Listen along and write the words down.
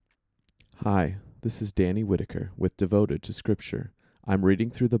Hi, this is Danny Whitaker with Devoted to Scripture. I'm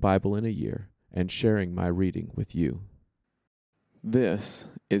reading through the Bible in a year and sharing my reading with you. This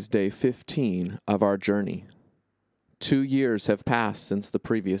is day 15 of our journey. 2 years have passed since the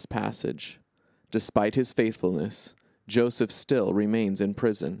previous passage. Despite his faithfulness, Joseph still remains in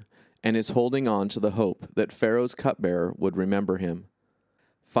prison and is holding on to the hope that Pharaoh's cupbearer would remember him.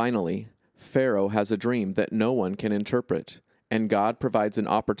 Finally, Pharaoh has a dream that no one can interpret, and God provides an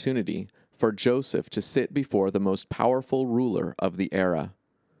opportunity for Joseph to sit before the most powerful ruler of the era.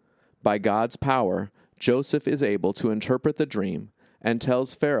 By God's power, Joseph is able to interpret the dream and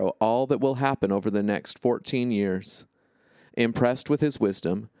tells Pharaoh all that will happen over the next 14 years. Impressed with his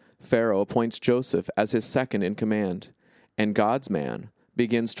wisdom, Pharaoh appoints Joseph as his second in command, and God's man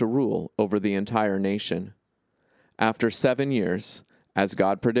begins to rule over the entire nation. After 7 years, as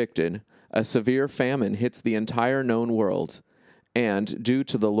God predicted, a severe famine hits the entire known world, and due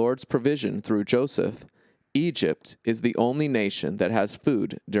to the Lord's provision through Joseph, Egypt is the only nation that has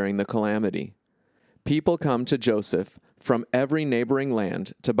food during the calamity. People come to Joseph from every neighboring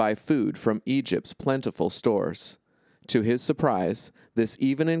land to buy food from Egypt's plentiful stores. To his surprise, this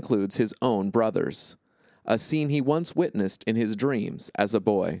even includes his own brothers, a scene he once witnessed in his dreams as a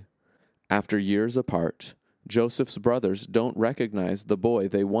boy. After years apart, Joseph's brothers don't recognize the boy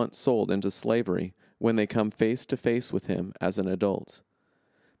they once sold into slavery when they come face to face with him as an adult.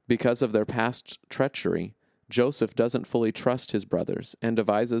 Because of their past treachery, Joseph doesn't fully trust his brothers and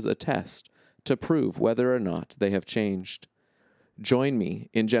devises a test to prove whether or not they have changed. Join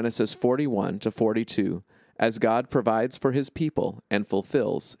me in Genesis 41 to 42 as God provides for his people and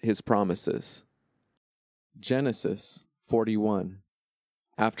fulfills his promises. Genesis 41.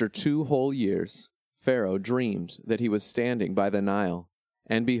 After 2 whole years, Pharaoh dreamed that he was standing by the Nile,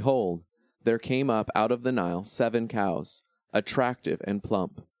 and behold, there came up out of the Nile 7 cows, attractive and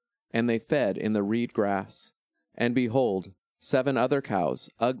plump, and they fed in the reed grass. And behold, 7 other cows,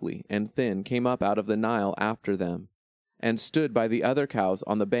 ugly and thin, came up out of the Nile after them, and stood by the other cows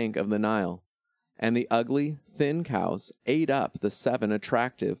on the bank of the Nile. And the ugly, thin cows ate up the 7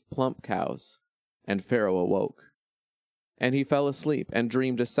 attractive, plump cows. And Pharaoh awoke. And he fell asleep and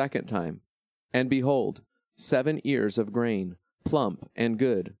dreamed a second time. And behold, 7 ears of grain, plump and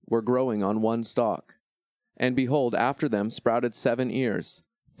good, were growing on one stalk. And behold, after them sprouted 7 ears,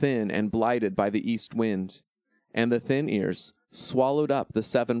 thin and blighted by the east wind. And the thin ears swallowed up the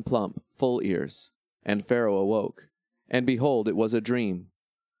 7 plump, full ears. And Pharaoh awoke. And behold, it was a dream.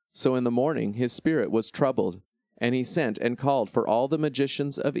 So in the morning his spirit was troubled, and he sent and called for all the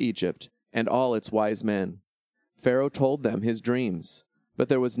magicians of Egypt and all its wise men. Pharaoh told them his dreams, but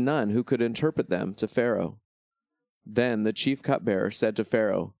there was none who could interpret them to Pharaoh. Then the chief cupbearer said to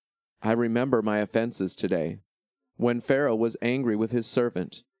Pharaoh, I remember my offenses today, when Pharaoh was angry with his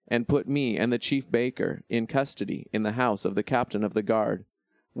servant, and put me and the chief baker in custody in the house of the captain of the guard.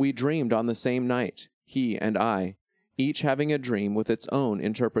 We dreamed on the same night, he and I, each having a dream with its own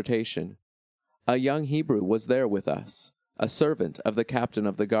interpretation. A young Hebrew was there with us, a servant of the captain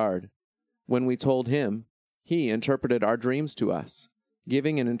of the guard. When we told him, he interpreted our dreams to us,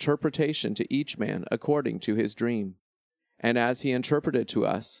 giving an interpretation to each man according to his dream. And as he interpreted to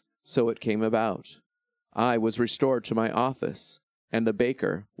us, so it came about. I was restored to my office, and the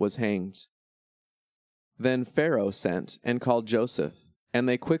baker was hanged. Then Pharaoh sent and called Joseph, and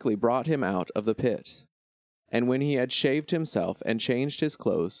they quickly brought him out of the pit. And when he had shaved himself and changed his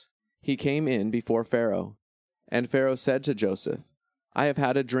clothes, he came in before Pharaoh. And Pharaoh said to Joseph, I have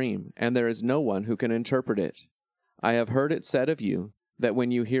had a dream, and there is no one who can interpret it. I have heard it said of you, that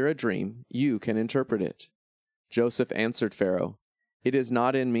when you hear a dream, you can interpret it. Joseph answered Pharaoh, It is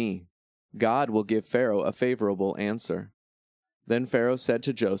not in me. God will give Pharaoh a favorable answer. Then Pharaoh said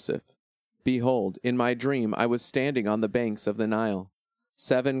to Joseph, Behold, in my dream I was standing on the banks of the Nile.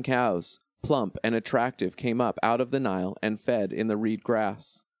 7 cows, plump and attractive, came up out of the Nile and fed in the reed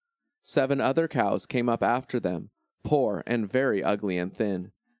grass. 7 other cows came up after them, poor and very ugly and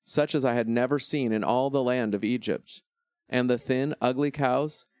thin, such as I had never seen in all the land of Egypt. And the thin, ugly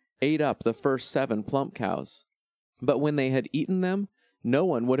cows ate up the first 7 plump cows. But when they had eaten them, no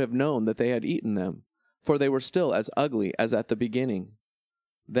one would have known that they had eaten them, for they were still as ugly as at the beginning.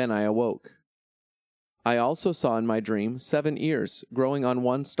 Then I awoke. I also saw in my dream 7 ears growing on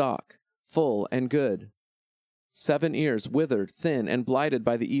one stalk, full and good. 7 ears withered, thin, and blighted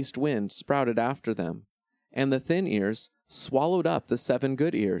by the east wind sprouted after them, and the thin ears swallowed up the 7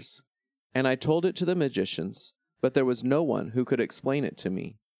 good ears. And I told it to the magicians, but there was no one who could explain it to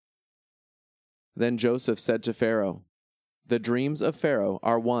me. Then Joseph said to Pharaoh, The dreams of Pharaoh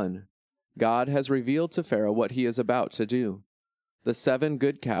are one. God has revealed to Pharaoh what he is about to do. The 7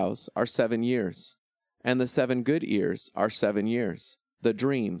 good cows are 7 years, and the 7 good ears are 7 years. The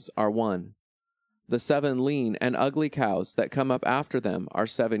dreams are 1. The 7 lean and ugly cows that come up after them are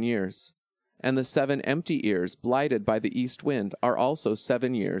 7 years, and the 7 empty ears blighted by the east wind are also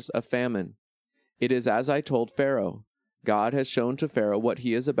 7 years of famine. It is as I told Pharaoh. God has shown to Pharaoh what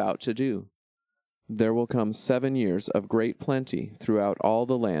he is about to do. There will come 7 years of great plenty throughout all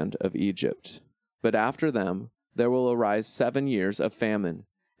the land of Egypt. But after them there will arise 7 years of famine,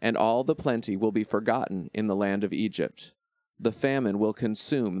 and all the plenty will be forgotten in the land of Egypt. The famine will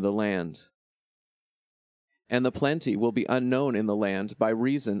consume the land. And the plenty will be unknown in the land by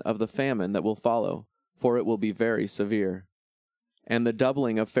reason of the famine that will follow, for it will be very severe. And the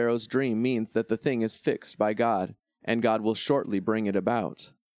doubling of Pharaoh's dream means that the thing is fixed by God, and God will shortly bring it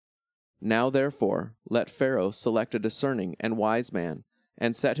about. Now therefore, let Pharaoh select a discerning and wise man,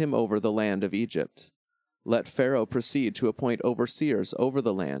 and set him over the land of Egypt. Let Pharaoh proceed to appoint overseers over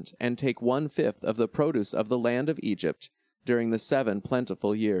the land, and take 1/5 of the produce of the land of Egypt during the 7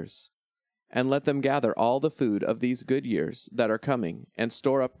 plentiful years. And let them gather all the food of these good years that are coming, and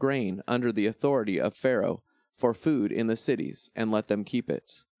store up grain under the authority of Pharaoh for food in the cities, and let them keep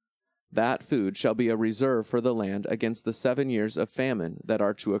it. That food shall be a reserve for the land against the 7 years of famine that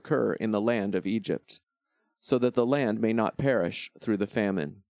are to occur in the land of Egypt, so that the land may not perish through the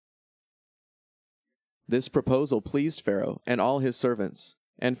famine. This proposal pleased Pharaoh and all his servants,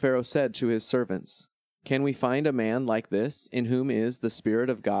 and Pharaoh said to his servants, "Can we find a man like this, in whom is the Spirit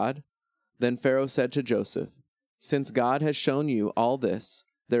of God?" Then Pharaoh said to Joseph, "Since God has shown you all this,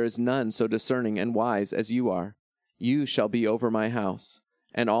 there is none so discerning and wise as you are. You shall be over my house,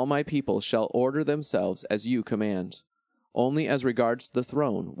 and all my people shall order themselves as you command. Only as regards the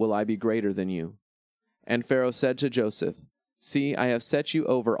throne will I be greater than you." And Pharaoh said to Joseph, "See, I have set you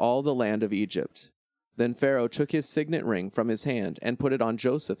over all the land of Egypt." Then Pharaoh took his signet ring from his hand and put it on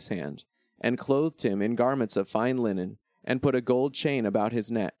Joseph's hand, and clothed him in garments of fine linen, and put a gold chain about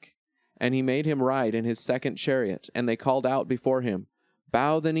his neck. And he made him ride in his 2nd chariot, and they called out before him,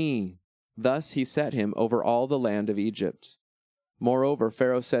 "Bow the knee." Thus he set him over all the land of Egypt. Moreover,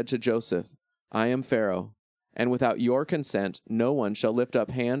 Pharaoh said to Joseph, "I am Pharaoh, and without your consent no one shall lift up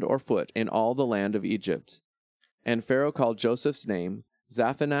hand or foot in all the land of Egypt." And Pharaoh called Joseph's name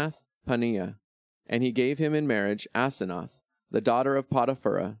Zaphenath-Paneah, and he gave him in marriage Asenath, the daughter of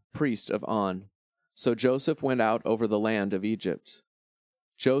Potipherah, priest of On. So Joseph went out over the land of Egypt.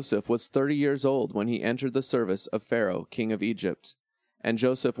 Joseph was 30 years old when he entered the service of Pharaoh, king of Egypt. And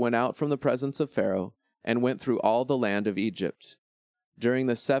Joseph went out from the presence of Pharaoh, and went through all the land of Egypt. During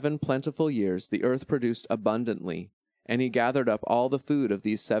the 7 plentiful years the earth produced abundantly, and he gathered up all the food of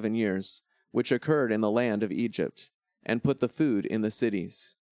these 7 years, which occurred in the land of Egypt, and put the food in the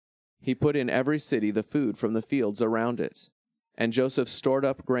cities. He put in every city the food from the fields around it. And Joseph stored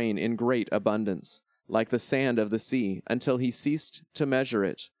up grain in great abundance, like the sand of the sea, until he ceased to measure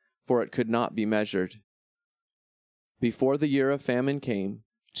it, for it could not be measured. Before the year of famine came,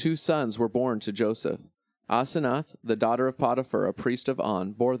 2 sons were born to Joseph. Asenath, the daughter of Potiphar, a priest of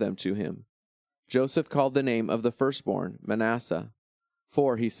On, bore them to him. Joseph called the name of the firstborn Manasseh.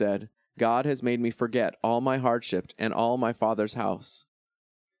 "For," he said, "God has made me forget all my hardship and all my father's house."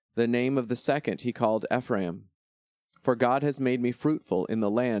 The name of the second he called Ephraim. "For God has made me fruitful in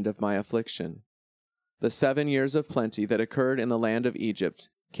the land of my affliction." The 7 years of plenty that occurred in the land of Egypt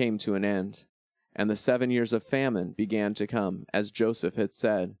came to an end, and the 7 years of famine began to come, as Joseph had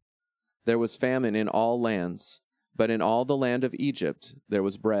said. There was famine in all lands, but in all the land of Egypt there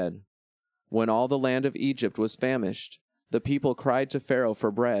was bread. When all the land of Egypt was famished, the people cried to Pharaoh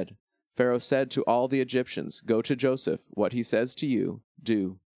for bread. Pharaoh said to all the Egyptians, "Go to Joseph, what he says to you,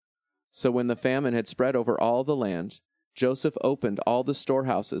 do." So when the famine had spread over all the land, Joseph opened all the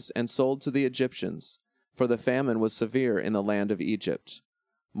storehouses and sold to the Egyptians, for the famine was severe in the land of Egypt.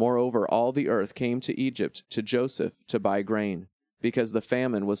 Moreover, all the earth came to Egypt to Joseph to buy grain, because the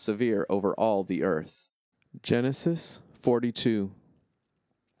famine was severe over all the earth. Genesis 42.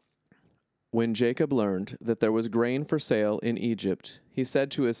 When Jacob learned that there was grain for sale in Egypt, he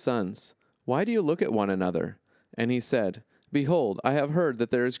said to his sons, "Why do you look at one another?" And he said, "Behold, I have heard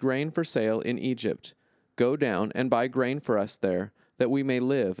that there is grain for sale in Egypt. Go down and buy grain for us there, that we may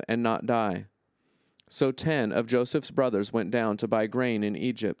live and not die." So 10 of Joseph's brothers went down to buy grain in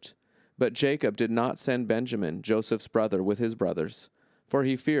Egypt. But Jacob did not send Benjamin, Joseph's brother, with his brothers, for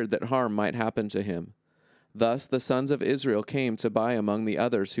he feared that harm might happen to him. Thus the sons of Israel came to buy among the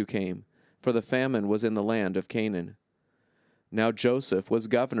others who came, for the famine was in the land of Canaan. Now Joseph was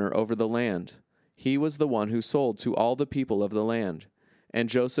governor over the land. He was the one who sold to all the people of the land. And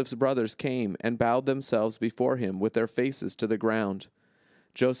Joseph's brothers came and bowed themselves before him with their faces to the ground.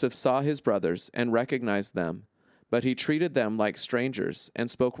 Joseph saw his brothers and recognized them, but he treated them like strangers and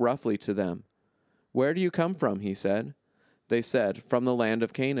spoke roughly to them. "Where do you come from?" he said. They said, "From the land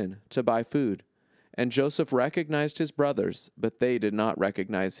of Canaan, to buy food." And Joseph recognized his brothers, but they did not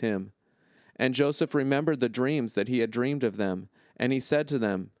recognize him. And Joseph remembered the dreams that he had dreamed of them, and he said to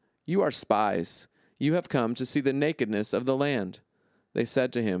them, "You are spies. You have come to see the nakedness of the land." They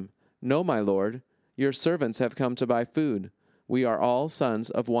said to him, "No, my lord. Your servants have come to buy food. We are all sons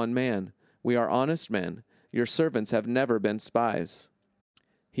of one man. We are honest men. Your servants have never been spies."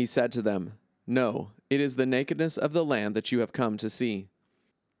 He said to them, "No, it is the nakedness of the land that you have come to see."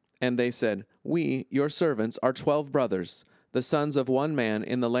 And they said, "We, your servants, are 12 brothers, the sons of one man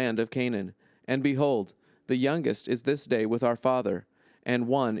in the land of Canaan. And behold, the youngest is this day with our father, and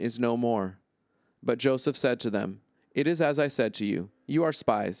one is no more." But Joseph said to them, "It is as I said to you, you are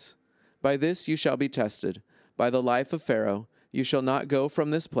spies. By this you shall be tested. By the life of Pharaoh, you shall not go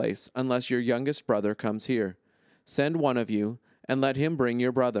from this place unless your youngest brother comes here. Send one of you, and let him bring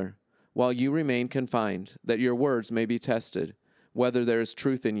your brother, while you remain confined, that your words may be tested, whether there is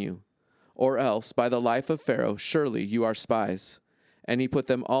truth in you. Or else, by the life of Pharaoh, surely you are spies." And he put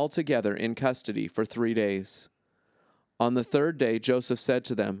them all together in custody for 3 days. On the 3rd day Joseph said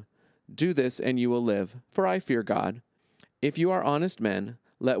to them, "Do this, and you will live, for I fear God. If you are honest men,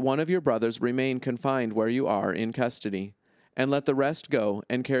 let one of your brothers remain confined where you are in custody, and let the rest go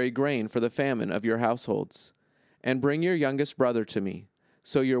and carry grain for the famine of your households. And bring your youngest brother to me,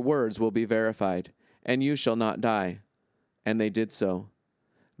 so your words will be verified, and you shall not die." And they did so.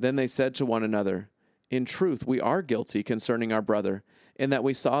 Then they said to one another, "In truth, we are guilty concerning our brother, in that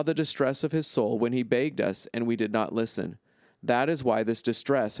we saw the distress of his soul when he begged us, and we did not listen. That is why this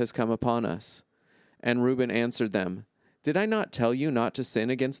distress has come upon us." And Reuben answered them, "Did I not tell you not to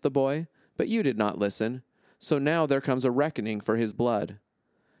sin against the boy? But you did not listen. So now there comes a reckoning for his blood."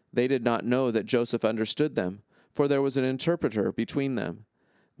 They did not know that Joseph understood them, for there was an interpreter between them.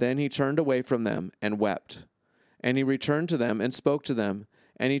 Then he turned away from them and wept. And he returned to them and spoke to them,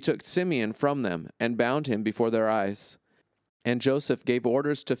 and he took Simeon from them and bound him before their eyes. And Joseph gave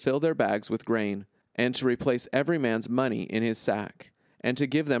orders to fill their bags with grain, and to replace every man's money in his sack, and to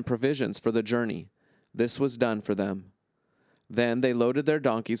give them provisions for the journey. This was done for them. Then they loaded their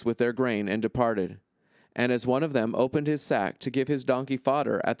donkeys with their grain and departed. And as one of them opened his sack to give his donkey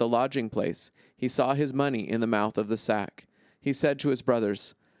fodder at the lodging place, he saw his money in the mouth of the sack. He said to his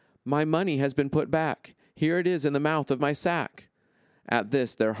brothers, "My money has been put back. Here it is in the mouth of my sack." At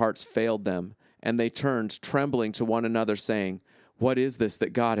this their hearts failed them, and they turned trembling to one another, saying, "What is this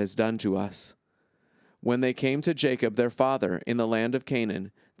that God has done to us?" When they came to Jacob their father in the land of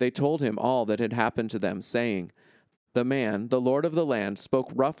Canaan, they told him all that had happened to them, saying, "The man, the lord of the land,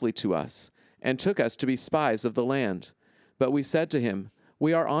 spoke roughly to us, and took us to be spies of the land. But we said to him,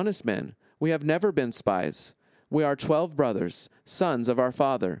 'We are honest men. We have never been spies. We are 12 brothers, sons of our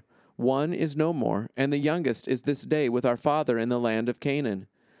father. One is no more, and the youngest is this day with our father in the land of Canaan.'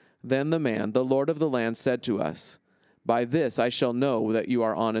 Then the man, the lord of the land, said to us, 'By this I shall know that you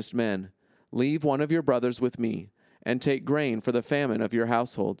are honest men. Leave one of your brothers with me, and take grain for the famine of your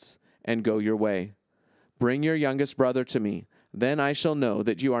households, and go your way. Bring your youngest brother to me. Then I shall know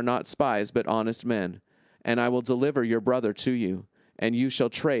that you are not spies but honest men, and I will deliver your brother to you, and you shall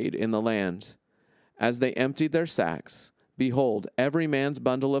trade in the land.' As they emptied their sacks, behold, every man's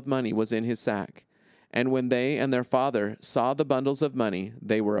bundle of money was in his sack. And when they and their father saw the bundles of money,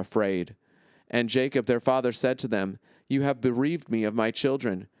 they were afraid. And Jacob their father said to them, 'You have bereaved me of my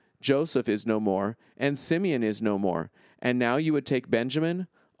children. Joseph is no more, and Simeon is no more, and now you would take Benjamin?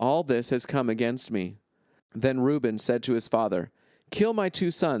 All this has come against me.' Then Reuben said to his father, 'Kill my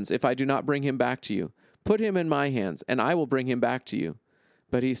 2 sons if I do not bring him back to you. Put him in my hands, and I will bring him back to you.'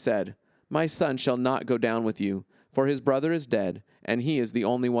 But he said, 'My son shall not go down with you, for his brother is dead, and he is the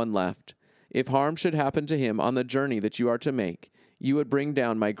only one left. If harm should happen to him on the journey that you are to make, you would bring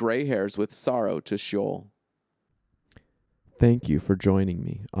down my gray hairs with sorrow to Sheol.'" Thank you for joining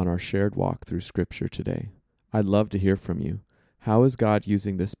me on our shared walk through Scripture today. I'd love to hear from you. How is God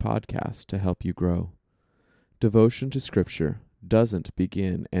using this podcast to help you grow? Devotion to Scripture doesn't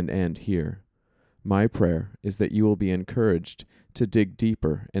begin and end here. My prayer is that you will be encouraged to dig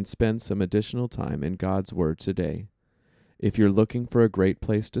deeper and spend some additional time in God's Word today. If you're looking for a great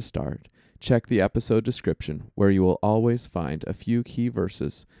place to start, check the episode description, where you will always find a few key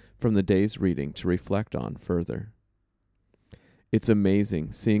verses from the day's reading to reflect on further. It's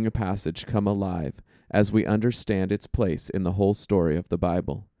amazing seeing a passage come alive as we understand its place in the whole story of the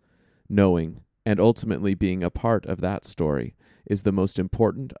Bible. Knowing and ultimately being a part of that story is the most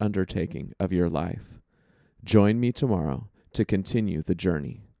important undertaking of your life. Join me tomorrow to continue the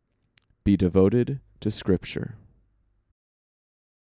journey. Be devoted to Scripture.